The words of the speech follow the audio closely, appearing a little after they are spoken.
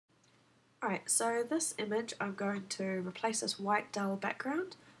Alright, so this image I'm going to replace this white dull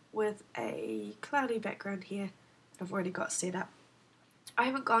background with a cloudy background here I've already got set up. I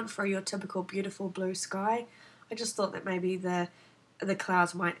haven't gone for your typical beautiful blue sky. I just thought that maybe the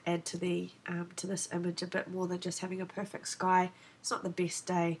clouds might add to to this image a bit more than just having a perfect sky. It's not the best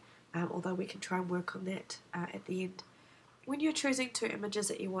day, although we can try and work on that at the end. When you're choosing two images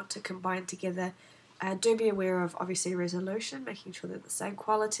that you want to combine together, do be aware of obviously resolution, making sure they're the same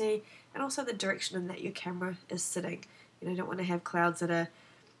quality, and also the direction in that your camera is sitting. You don't want to have clouds that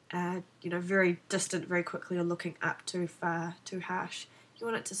are very distant very quickly or looking up too far, too harsh. You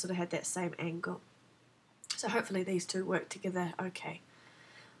want it to sort of have that same angle. So hopefully these two work together okay.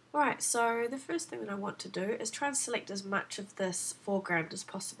 Alright, so the first thing that I want to do is try and select as much of this foreground as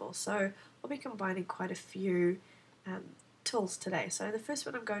possible. So I'll be combining quite a few tools today. So the first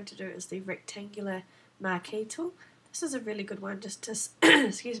one I'm going to do is the rectangular Marquee tool. This is a really good one just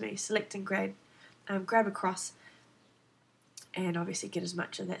to select and grab across and obviously get as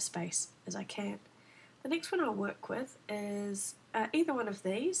much of that space as I can. The next one I'll work with is either one of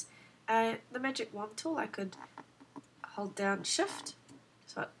these. The magic wand tool, I could hold down shift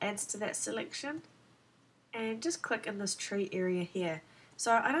so it adds to that selection and just click in this tree area here.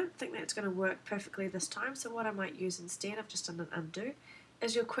 So I don't think that's going to work perfectly this time, so what I might use instead, I've just done an undo,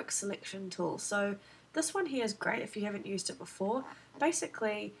 is your quick selection tool. So this one here is great if you haven't used it before.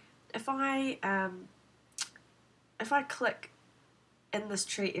 Basically, if I click in this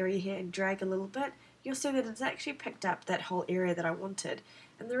tree area here and drag a little bit, you'll see that it's actually picked up that whole area that I wanted.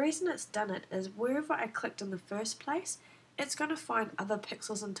 And the reason it's done it is wherever I clicked in the first place, it's going to find other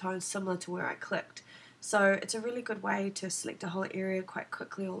pixels and tones similar to where I clicked. So it's a really good way to select a whole area quite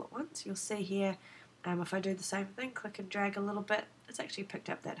quickly all at once. You'll see here, if I do the same thing, click and drag a little bit, it's actually picked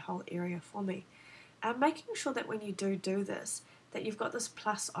up that whole area for me. Making sure that when you do this, that you've got this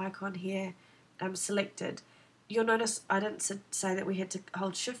plus icon here selected. You'll notice I didn't say that we had to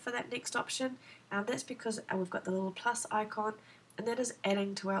hold shift for that next option. That's because we've got the little plus icon, and that is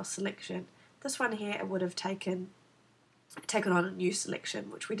adding to our selection. This one here, it would have taken on a new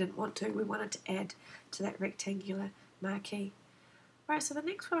selection, which we didn't want to. We wanted to add to that rectangular marquee. Right, so the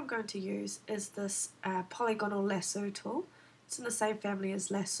next one I'm going to use is this Polygonal Lasso tool. It's in the same family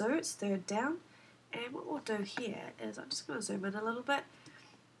as Lasso, it's third down. And what we'll do here is, I'm just going to zoom in a little bit,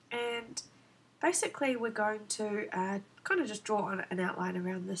 and basically we're going to kind of just draw an outline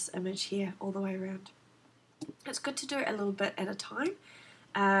around this image here, all the way around. It's good to do it a little bit at a time,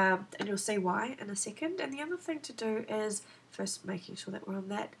 and you'll see why in a second. And the other thing to do is first making sure that we're on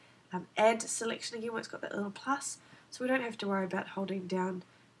that add selection again where it's got that little plus, so we don't have to worry about holding down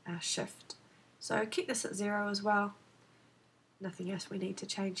shift. So keep this at 0 as well. Nothing else we need to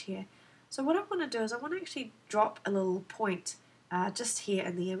change here. So what I want to do is I want to actually drop a little point just here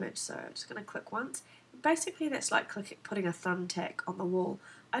in the image. So I'm just going to click once. Basically that's like putting a thumbtack on the wall.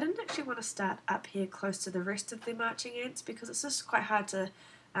 I didn't actually want to start up here close to the rest of the marching ants because it's just quite hard to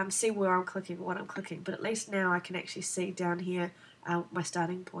see where I'm clicking or what I'm clicking, but at least now I can actually see down here my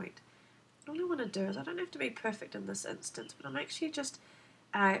starting point. All I want to do is, I don't have to be perfect in this instance, but I'm actually just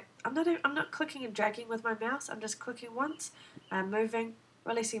I'm not clicking and dragging with my mouse. I'm just clicking once, moving,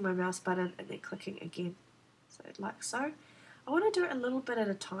 releasing my mouse button, and then clicking again. So like so. I want to do it a little bit at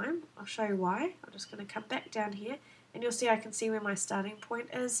a time. I'll show you why. I'm just going to come back down here, and you'll see I can see where my starting point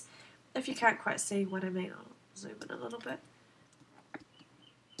is. If you can't quite see what I mean, I'll zoom in a little bit.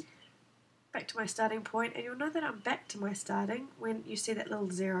 Back to my starting point, and you'll know that I'm back to my starting when you see that little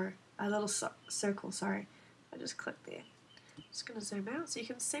circle, sorry. I just click there. I'm just going to zoom out so you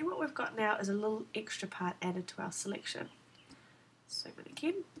can see what we've got now is a little extra part added to our selection. Zoom in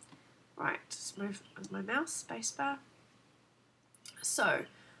again. Right, just move with my mouse, spacebar. So,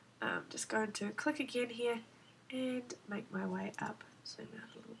 I'm just going to click again here and make my way up. Zoom out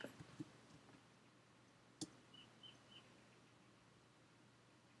a little bit.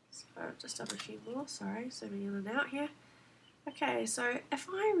 So, I've just done a few more, sorry, zooming in and out here. Okay, so if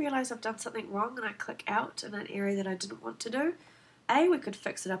I realise I've done something wrong and I click out in an area that I didn't want to do, we could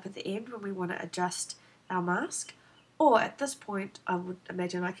fix it up at the end when we want to adjust our mask, or at this point I would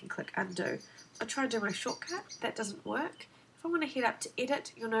imagine I can click undo. I'll try and do my shortcut, that doesn't work. If I want to head up to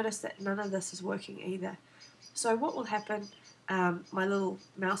edit, you'll notice that none of this is working either. So what will happen, my little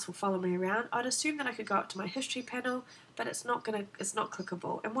mouse will follow me around. I'd assume that I could go up to my history panel, but it's not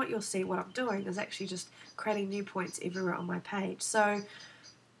clickable. And what you'll see what I'm doing is actually just creating new points everywhere on my page. So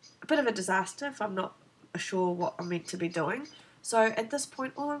a bit of a disaster if I'm not sure what I'm meant to be doing. So at this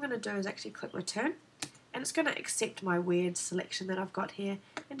point, all I'm going to do is actually click return, and it's going to accept my weird selection that I've got here,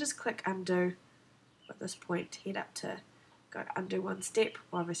 and just click undo. At this point, head up to go undo one step.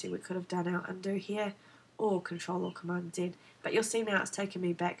 Well, obviously we could have done our undo here, or Control or Command Z, but you'll see now it's taken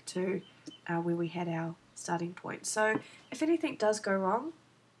me back to where we had our starting point. So if anything does go wrong,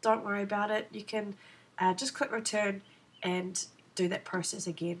 don't worry about it. You can just click return and do that process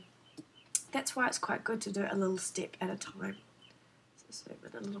again. That's why it's quite good to do a little step at a time. So zoom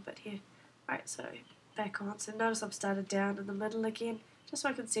in a little bit here. Right, so back on. So notice I've started down in the middle again, just so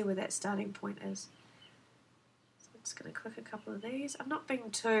I can see where that starting point is. So I'm just going to click a couple of these. I'm not being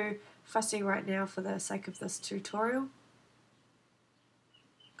too fussy right now for the sake of this tutorial,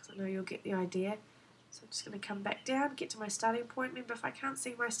 because I know you'll get the idea. So I'm just going to come back down, get to my starting point. Remember, if I can't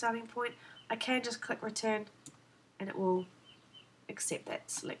see my starting point, I can just click return and it will accept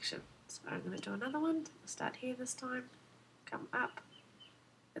that selection. So I'm going to do another one. Start here this time, come up.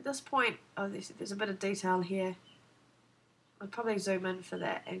 At this point, oh, there's a bit of detail here. I'll probably zoom in for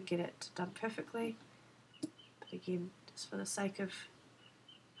that and get it done perfectly. But again, just for the sake of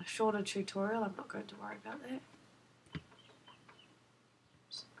a shorter tutorial, I'm not going to worry about that.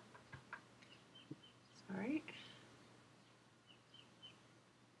 Sorry.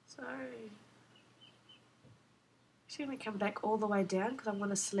 So, actually going to come back all the way down because I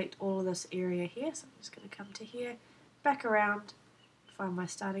want to select all of this area here. So I'm just going to come to here, back around, find my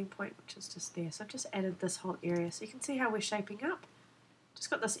starting point, which is just there. So I've just added this whole area. So you can see how we're shaping up. Just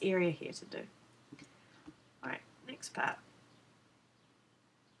got this area here to do. Alright, next part.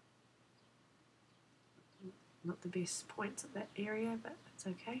 Not the best points of that area, but that's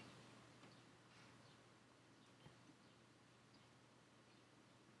okay.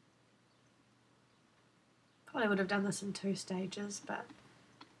 Probably would have done this in 2 stages, but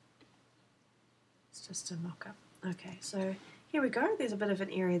it's just a mock-up. Okay, so here we go. There's a bit of an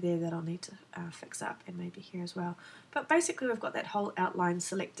area there that I'll need to fix up, and maybe here as well. But basically we've got that whole outline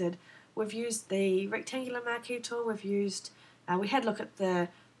selected. We've used the rectangular marquee tool. We've used, we had a look at the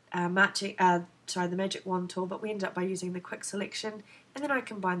the magic wand tool, but we ended up by using the quick selection, and then I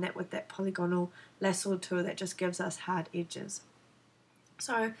combined that with that polygonal lasso tool that just gives us hard edges.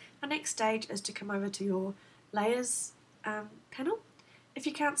 So our next stage is to come over to your layers panel. If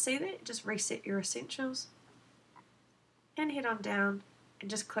you can't see that, just reset your essentials and head on down and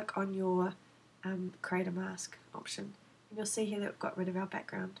just click on your create a mask option, and you'll see here that we've got rid of our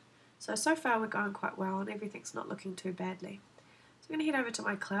background. So far we're going quite well and everything's not looking too badly. So I'm going to head over to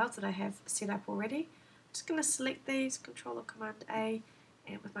my clouds that I have set up already. I'm just going to select these, Control or Command A,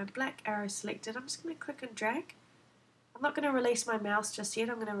 and with my black arrow selected, I'm just going to click and drag. I'm not going to release my mouse just yet.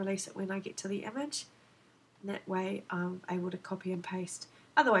 I'm going to release it when I get to the image, and that way I'm able to copy and paste.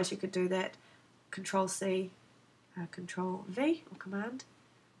 Otherwise you could do that, Control C, Control V or Command.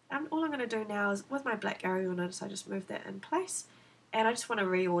 All I'm going to do now is with my black arrow, you'll notice I just moved that in place, and I just want to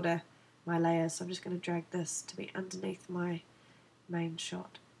reorder my layers, so I'm just going to drag this to be underneath my main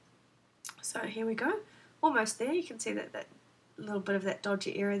shot. So here we go, almost there. You can see that little bit of that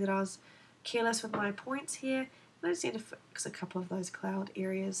dodgy area that I was careless with my points here. I just need to fix a couple of those cloud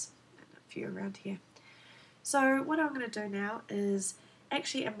areas and a few around here. So what I'm going to do now is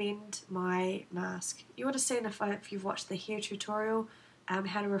actually amend my mask. You would have seen if you've watched the hair tutorial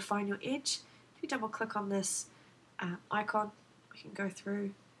how to refine your edge. If you double click on this icon, we can go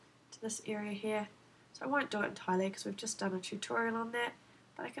through to this area here. So I won't do it entirely because we've just done a tutorial on that,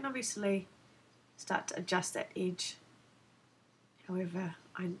 but I can obviously start to adjust that edge however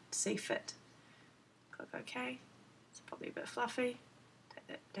I see fit. Click OK. It's probably a bit fluffy. Take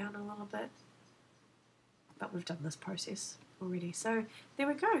that down a little bit. But we've done this process already. So there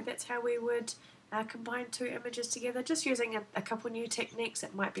we go. That's how we would combine 2 images together, just using a couple new techniques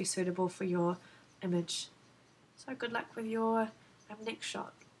that might be suitable for your image. So good luck with your next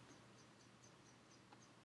shot.